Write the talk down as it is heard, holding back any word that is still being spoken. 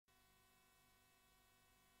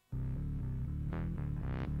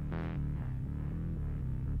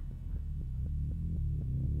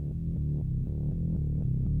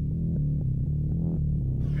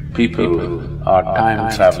people are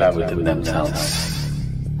time traveling within themselves.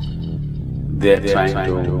 They're trying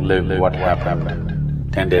to live what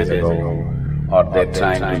happened 10 days ago, or they're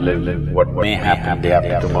trying to live what may happen day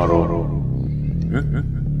after tomorrow.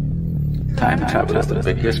 Time travel is the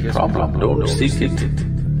biggest problem, don't seek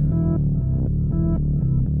it.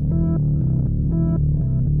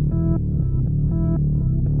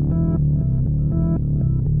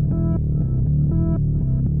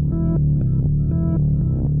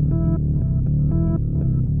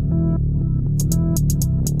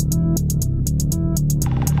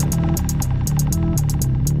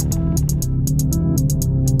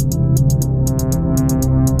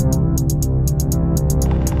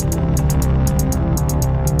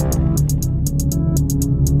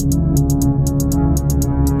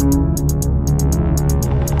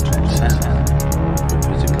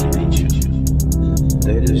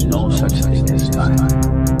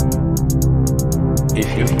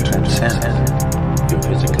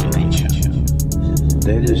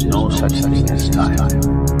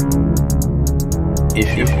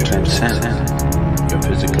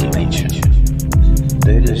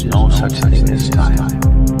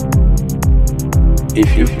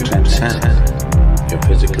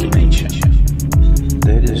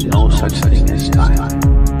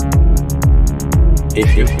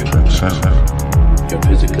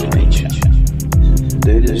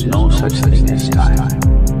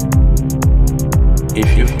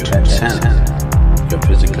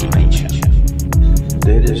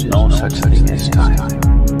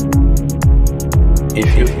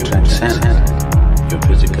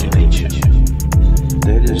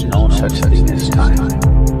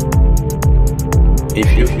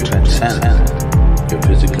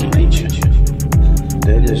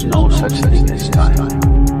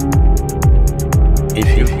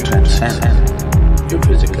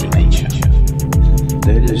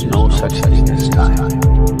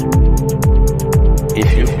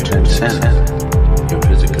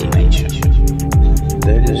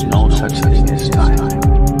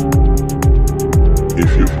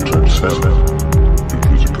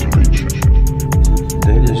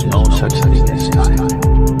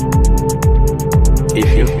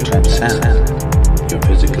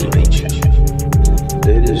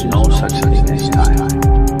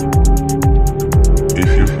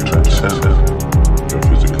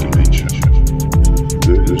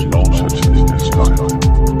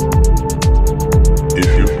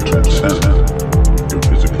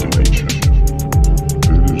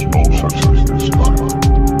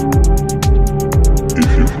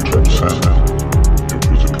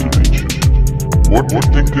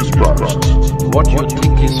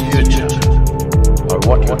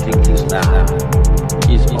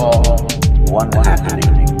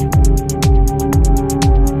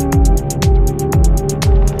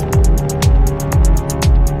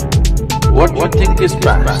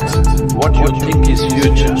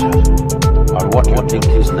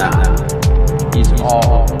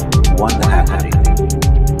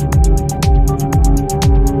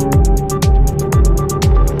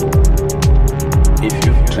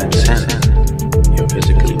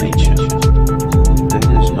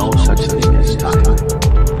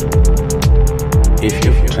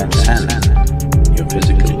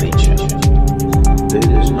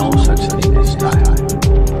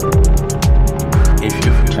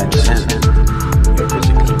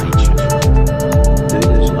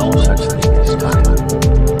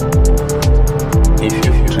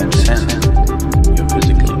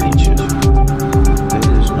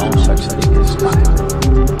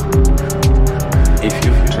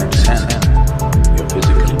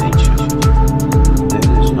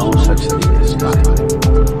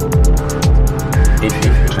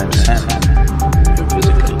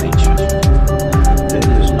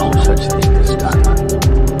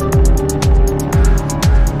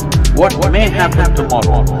 What may happen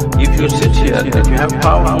tomorrow, if you sit here, if you have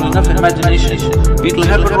powerful enough imagination, it'll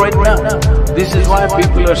happen right now. This is why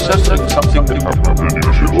people are suffering something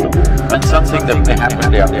that and something that may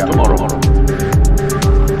happen day after tomorrow.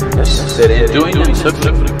 Yes, they're doing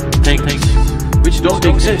certain things which don't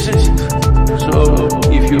exist. So,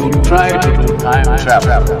 if you try to do time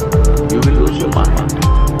travel, you will lose your mind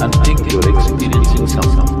and think you're experiencing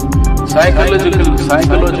something. Psychological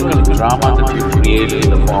drama that you create in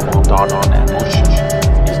the form of thought and emotion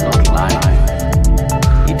is not life.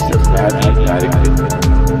 It's a badly directed.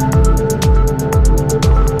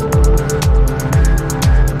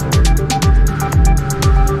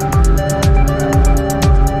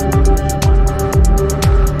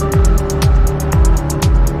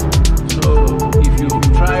 So, if you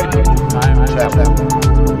try to do time travel,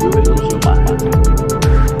 you will lose your mind.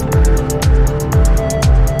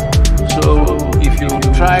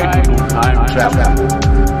 travel,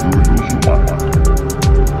 you will lose your mind.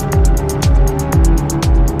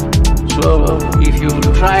 So, if you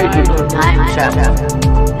try to do time travel,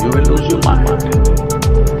 you will lose your mind.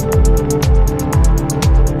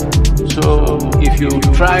 So, if you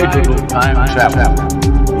try to do time travel,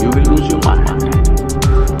 you will lose your mind.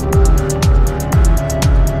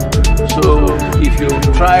 So, if you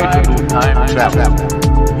try to do time travel,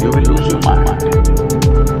 you will lose your mind.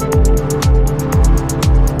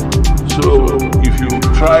 So, if you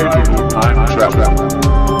try to do time travel,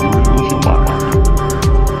 you will lose your mind.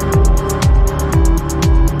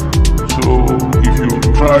 So, if you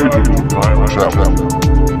try to do time travel,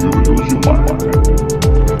 you will lose your mind. So,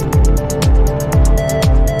 if you try to do time travel,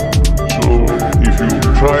 you will lose your mind. So, if you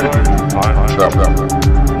try to do time travel,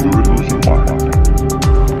 you will lose your mind.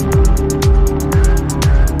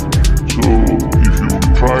 So, if you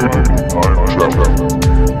try to do time travel, you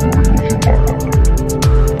will lose your mind.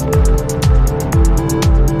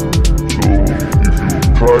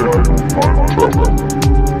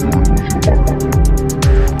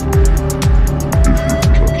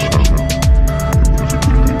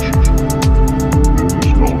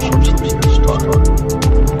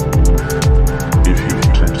 If you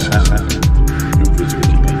transcend your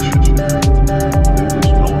physical nature, there is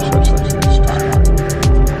no such thing as time.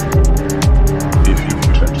 If you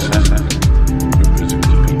transcend your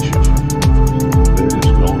physical nature, there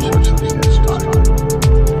is no such thing as time.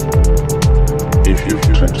 If you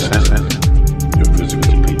transcend your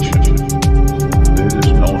physical nature, there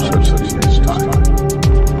is no such thing as time.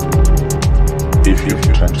 If you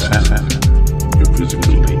transcend your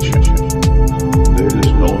physical nature, there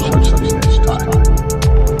is no such thing as time.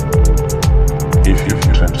 If you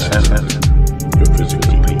transcend your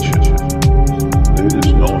physical nature, there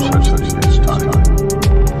is no such thing as time.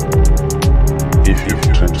 If you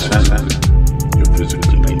transcend your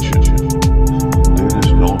physical nature, there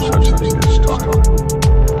is no such thing as time.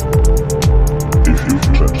 If you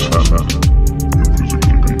transcend your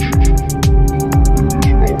physical nature,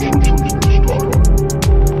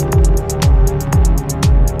 there is no such thing as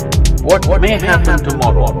time. What may happen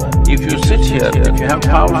tomorrow? If you sit here, if you have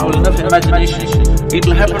powerful enough imagination, it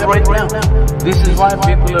will happen right now. This is why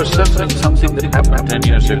people are suffering something that happened 10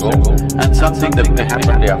 years ago and something that may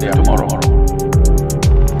happen day after tomorrow.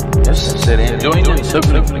 Yes, they're enjoying and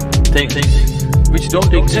suffering things which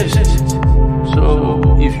don't exist. So,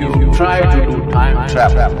 if you try to do time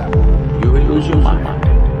travel, you will lose your mind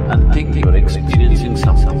and think you're experiencing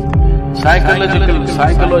something.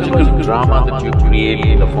 Psychological drama that you create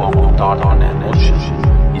in the form of thought and emotion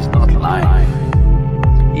is not life.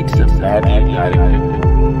 It's a badly directed.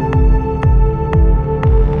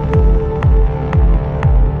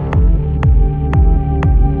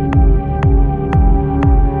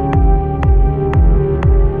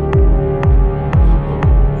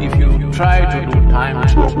 If you try to do time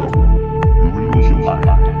travel, you will lose your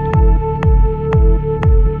mind.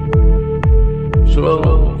 So,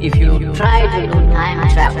 if you try to do time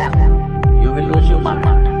travel, you will lose your mind.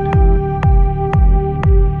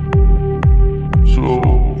 So,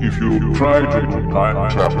 if you try to do time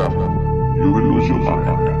travel, you will lose your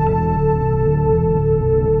mind.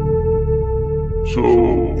 So,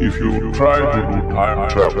 if you try to do time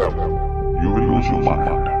travel, you will lose your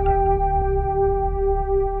mind.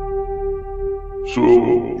 So,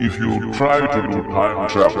 if you try to do time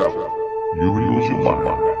travel, you will lose your mind.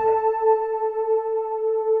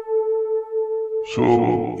 So,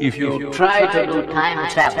 if you try to do time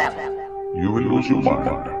travel, you will lose your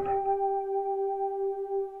mind.